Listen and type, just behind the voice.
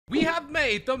We have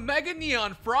made the Mega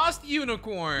Neon Frost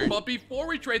Unicorn. But before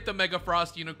we trade the Mega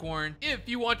Frost Unicorn, if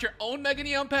you want your own Mega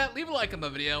Neon pet, leave a like on the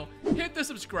video, hit the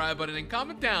subscribe button, and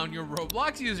comment down your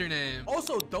Roblox username.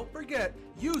 Also, don't forget,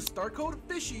 use star code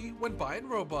FISHY when buying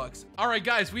Robux. Alright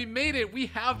guys, we made it. We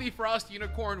have the Frost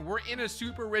Unicorn. We're in a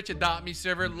super rich Adopt Me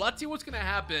server. Let's see what's gonna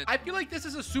happen. I feel like this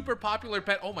is a super popular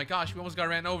pet. Oh my gosh, we almost got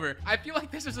ran over. I feel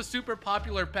like this is a super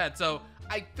popular pet, so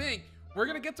I think we're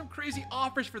gonna get some crazy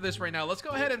offers for this right now. Let's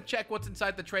go ahead and check what's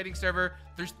inside the trading server.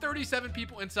 There's 37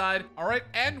 people inside. All right,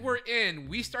 and we're in.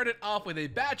 We started off with a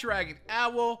bat dragon,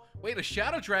 owl, wait, a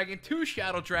shadow dragon, 2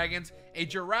 shadow dragons, a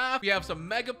giraffe. We have some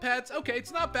mega pets. Okay,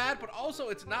 it's not bad, but also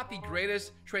it's not the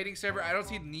greatest trading server. I don't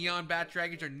see neon bat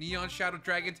dragons or neon shadow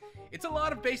dragons. It's a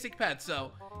lot of basic pets,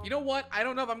 so you know what? I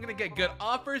don't know if I'm gonna get good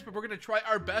offers, but we're gonna try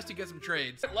our best to get some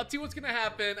trades. Let's see what's gonna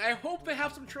happen. I hope they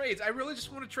have some trades. I really just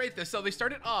want to trade this. So they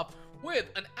started off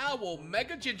with an owl,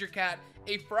 mega ginger cat,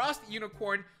 a frost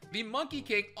unicorn, the monkey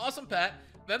king, awesome pet,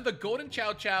 then the golden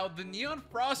chow chow, the neon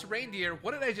frost reindeer,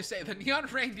 what did I just say? The neon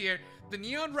reindeer, the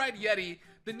neon ride yeti,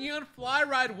 the neon fly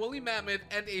ride woolly mammoth,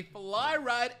 and a fly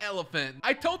ride elephant.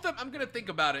 I told them I'm gonna think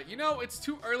about it. You know, it's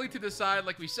too early to decide.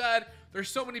 Like we said, there's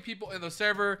so many people in the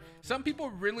server. Some people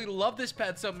really love this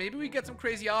pet, so maybe we get some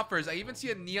crazy offers. I even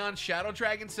see a neon shadow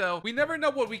dragon, so we never know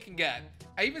what we can get.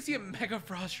 I even see a mega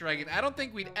frost dragon. I don't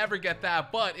think we'd ever get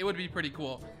that, but it would be pretty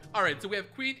cool. All right, so we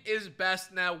have Queen is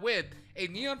Best now with a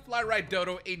neon fly ride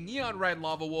dodo, a neon ride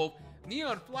lava wolf,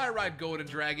 neon fly ride golden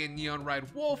dragon, neon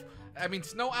ride wolf,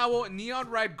 snow owl, neon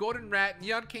ride golden rat,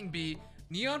 neon king bee,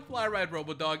 neon fly ride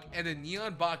robodog, and a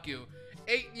neon baku.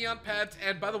 8 neon pets,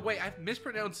 and by the way, I've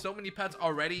mispronounced so many pets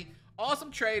already.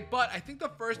 Awesome trade, but I think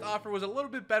the first offer was a little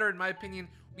bit better in my opinion.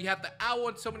 We have the owl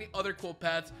and so many other cool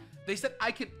pets. They said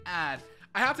I can add.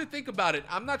 I have to think about it.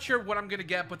 I'm not sure what I'm gonna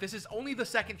get, but this is only the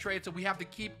second trade, so we have to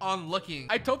keep on looking.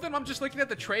 I told them I'm just looking at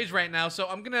the trades right now, so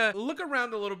I'm gonna look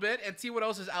around a little bit and see what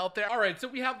else is out there. All right, so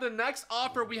we have the next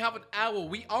offer. We have an owl.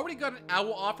 We already got an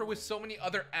owl offer with so many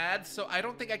other ads, so I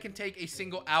don't think I can take a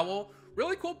single owl.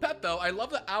 Really cool pet though. I love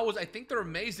the owls. I think they're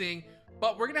amazing,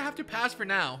 but we're gonna have to pass for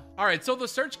now. All right, so the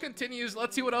search continues.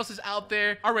 Let's see what else is out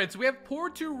there. All right, so we have Poor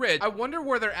to Rich. I wonder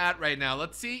where they're at right now.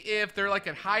 Let's see if they're like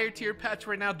at higher tier pets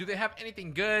right now. Do they have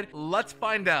anything good? Let's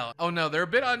find out. Oh no, they're a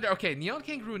bit under. Okay, Neon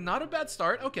Kangaroo, not a bad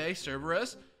start. Okay,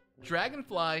 Cerberus,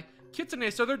 Dragonfly, Kitsune,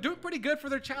 so they're doing pretty good for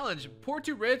their challenge. Poor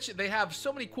to Rich, they have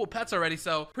so many cool pets already,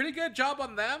 so pretty good job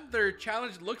on them. Their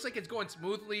challenge looks like it's going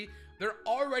smoothly. They're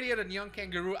already at a Neon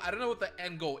Kangaroo. I don't know what the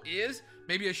end goal is.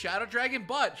 Maybe a Shadow Dragon,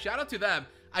 but shout out to them.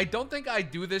 I don't think I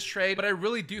do this trade, but I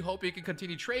really do hope you can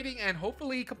continue trading and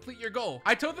hopefully complete your goal.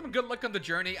 I told them good luck on the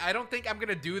journey. I don't think I'm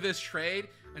gonna do this trade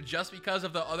and just because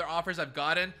of the other offers I've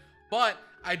gotten, but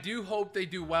I do hope they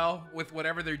do well with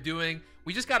whatever they're doing.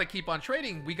 We just got to keep on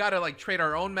trading. We got to like trade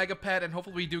our own mega pet and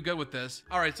hopefully we do good with this.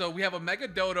 All right, so we have a mega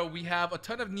dodo. We have a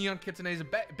ton of neon kitsunes,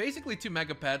 basically 2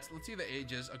 mega pets. Let's see the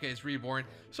ages. Okay, it's reborn,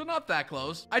 so not that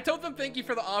close. I told them thank you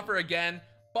for the offer again,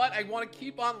 but I want to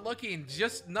keep on looking.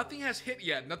 Just nothing has hit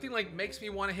yet. Nothing like makes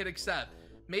me want to hit accept.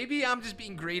 Maybe I'm just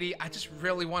being greedy. I just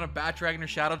really want a bat dragon or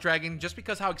shadow dragon just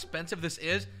because how expensive this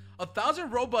is. 1,000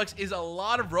 Robux is a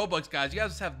lot of Robux, guys. You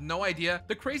guys have no idea.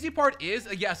 The crazy part is,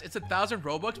 yes, it's 1,000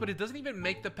 Robux, but it doesn't even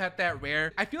make the pet that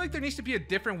rare. I feel like there needs to be a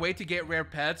different way to get rare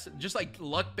pets, just like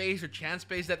luck-based or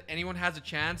chance-based that anyone has a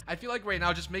chance. I feel like right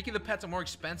now, just making the pets more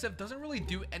expensive doesn't really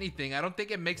do anything. I don't think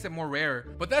it makes them more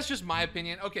rare, but that's just my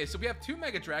opinion. Okay, so we have 2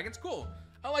 Mega Dragons. Cool.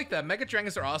 I like that. Mega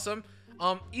Dragons are awesome.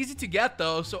 Easy to get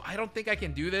though, so I don't think I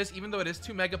can do this, even though it is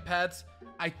 2 Mega Pets.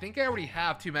 I think I already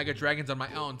have 2 Mega Dragons on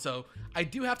my own, so I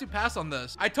do have to pass on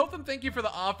this. I told them thank you for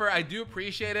the offer. I do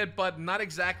appreciate it, but not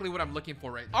exactly what I'm looking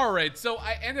for right now. All right, so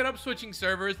I ended up switching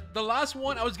servers. The last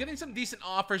one, I was getting some decent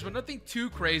offers, but nothing too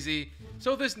crazy.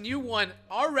 So this new one,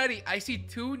 already I see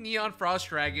 2 Neon Frost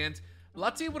Dragons.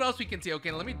 Let's see what else we can see.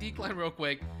 Okay, let me decline real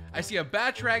quick. I see a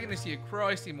Bat Dragon, I see a Crow,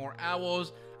 I see more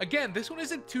Owls. Again, this one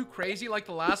isn't too crazy like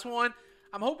the last one.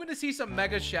 I'm hoping to see some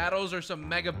Mega Shadows or some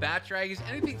Mega Bat Dragons,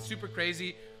 anything super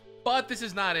crazy, but this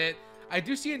is not it. I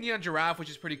do see a Neon Giraffe, which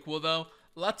is pretty cool though.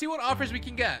 Let's see what offers we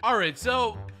can get. All right,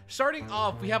 so starting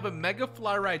off, we have a Mega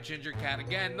Fly Ride Ginger Cat.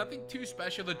 Again, nothing too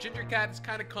special. The Ginger Cat is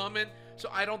kind of common, so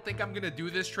I don't think I'm gonna do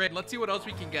this trade. Let's see what else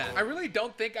we can get. I really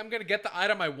don't think I'm gonna get the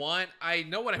item I want. I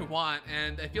know what I want,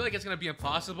 and I feel like it's gonna be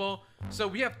impossible. So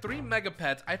we have 3 Mega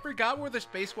Pets. I forgot where the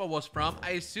Space Whale was from.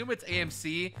 I assume it's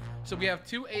AMC. So we have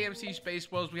 2 AMC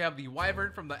Space Whales. We have the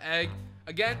Wyvern from the egg.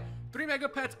 Again, 3 Mega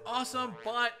Pets, awesome,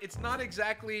 but it's not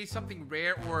exactly something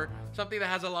rare or something that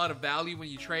has a lot of value when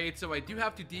you trade, so I do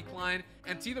have to decline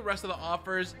and see the rest of the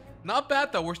offers. Not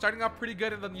bad though. We're starting off pretty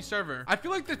good in the new server. I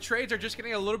feel like the trades are just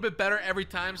getting a little bit better every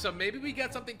time, so maybe we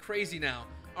get something crazy now.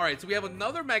 All right, so we have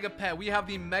another mega pet. We have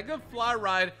the Mega Fly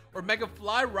Ride or Mega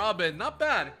Fly Robin. Not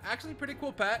bad. Actually, pretty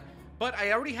cool pet. But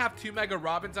I already have 2 Mega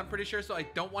Robins, I'm pretty sure, so I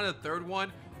don't want a third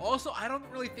one. Also, I don't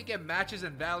really think it matches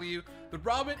in value. The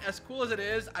Robin, as cool as it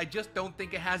is, I just don't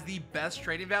think it has the best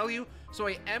trading value, so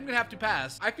I am gonna have to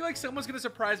pass. I feel like someone's gonna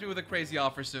surprise me with a crazy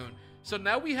offer soon. So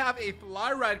now we have a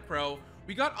Fly Ride Crow.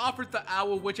 We got offered the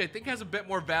Owl, which I think has a bit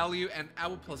more value, and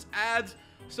Owl plus ads,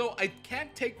 so I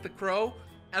can't take the Crow.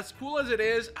 As cool as it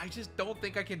is, I just don't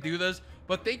think I can do this,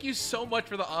 but thank you so much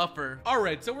for the offer. All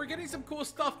right, so we're getting some cool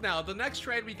stuff now. The next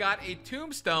trade, we got a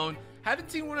Tombstone.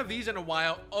 Haven't seen one of these in a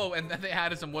while. Oh, and then they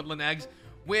added some Woodland Eggs,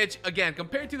 which, again,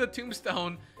 compared to the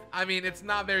Tombstone, I mean, it's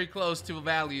not very close to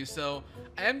value, so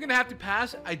I am gonna have to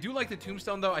pass. I do like the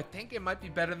Tombstone, though. I think it might be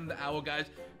better than the Owl, guys.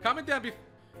 Comment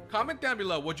down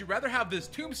below, would you rather have this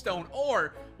Tombstone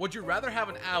or would you rather have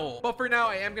an Owl? But for now,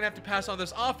 I am gonna have to pass on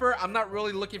this offer. I'm not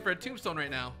really looking for a Tombstone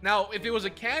right now. Now, if it was a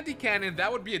Candy Cannon,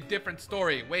 that would be a different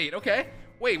story. Wait, okay.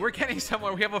 Wait, we're getting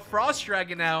somewhere. We have a Frost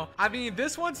Dragon now. I mean,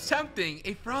 this one's tempting.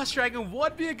 A Frost Dragon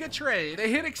would be a good trade.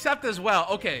 They hit accept as well.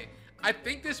 Okay. I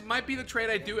think this might be the trade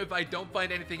I do if I don't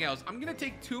find anything else. I'm gonna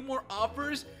take 2 more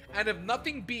offers, and if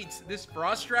nothing beats this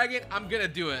Frost Dragon, I'm gonna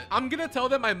do it. I'm gonna tell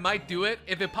them I might do it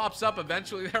if it pops up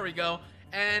eventually. There we go.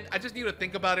 And I just need to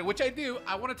think about it, which I do.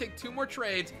 I want to take 2 more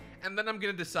trades, and then I'm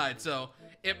gonna decide. So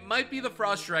it might be the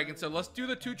Frost Dragon. So let's do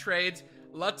the 2 trades.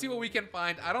 Let's see what we can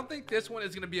find. I don't think this one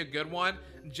is gonna be a good one,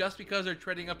 just because they're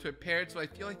trading up to a parrot. So I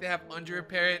feel like they have under a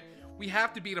parrot. We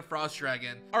have to beat a Frost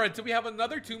Dragon. All right, so we have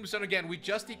another Tombstone. Again, we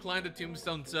just declined the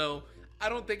Tombstone, so I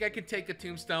don't think I can take the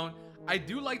Tombstone. I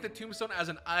do like the Tombstone as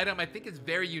an item. I think it's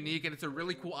very unique, and it's a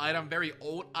really cool item, very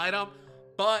old item.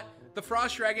 But the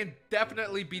Frost Dragon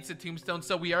definitely beats the Tombstone,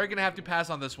 so we are going to have to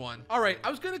pass on this one. All right, I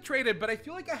was going to trade it, but I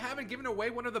feel like I haven't given away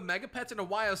one of the Mega Pets in a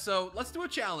while, so let's do a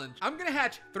challenge. I'm going to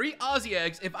hatch 3 Aussie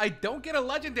eggs. If I don't get a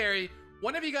Legendary,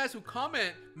 one of you guys who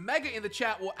comment Mega in the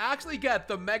chat will actually get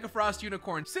the Mega Frost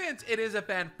Unicorn, since it is a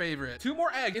fan favorite. 2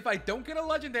 more eggs. If I don't get a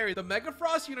Legendary, the Mega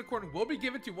Frost Unicorn will be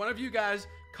given to one of you guys.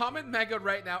 Comment Mega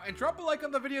right now and drop a like on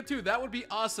the video too. That would be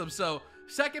awesome. So,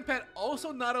 second pet,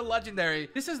 also not a Legendary.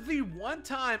 This is the one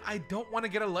time I don't want to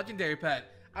get a Legendary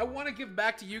pet. I want to give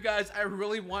back to you guys. I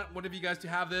really want one of you guys to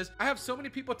have this. I have so many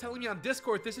people telling me on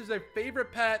Discord this is their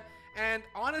favorite pet. And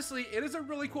honestly, it is a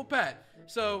really cool pet.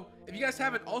 So if you guys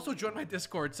haven't, also join my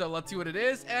Discord. So let's see what it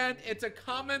is. And it's a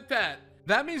common pet.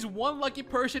 That means one lucky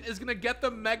person is going to get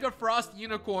the Mega Frost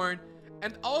Unicorn.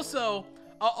 And also,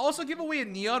 I'll also give away a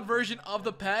neon version of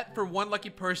the pet for one lucky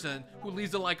person who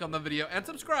leaves a like on the video and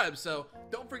subscribes. So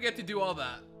don't forget to do all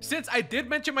that. Since I did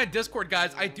mention my Discord,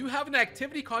 guys, I do have an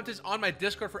activity contest on my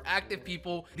Discord for active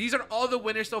people. These are all the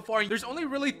winners so far. There's only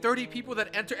really 30 people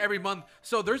that enter every month,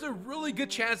 so there's a really good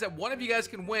chance that one of you guys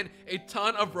can win a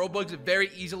ton of Robux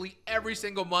very easily every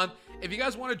single month. If you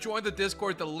guys want to join the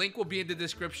Discord, the link will be in the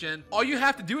description. All you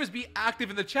have to do is be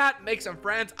active in the chat, make some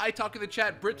friends. I talk in the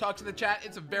chat, Britt talks in the chat.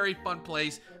 It's a very fun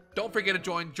place. Don't forget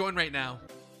to join right now.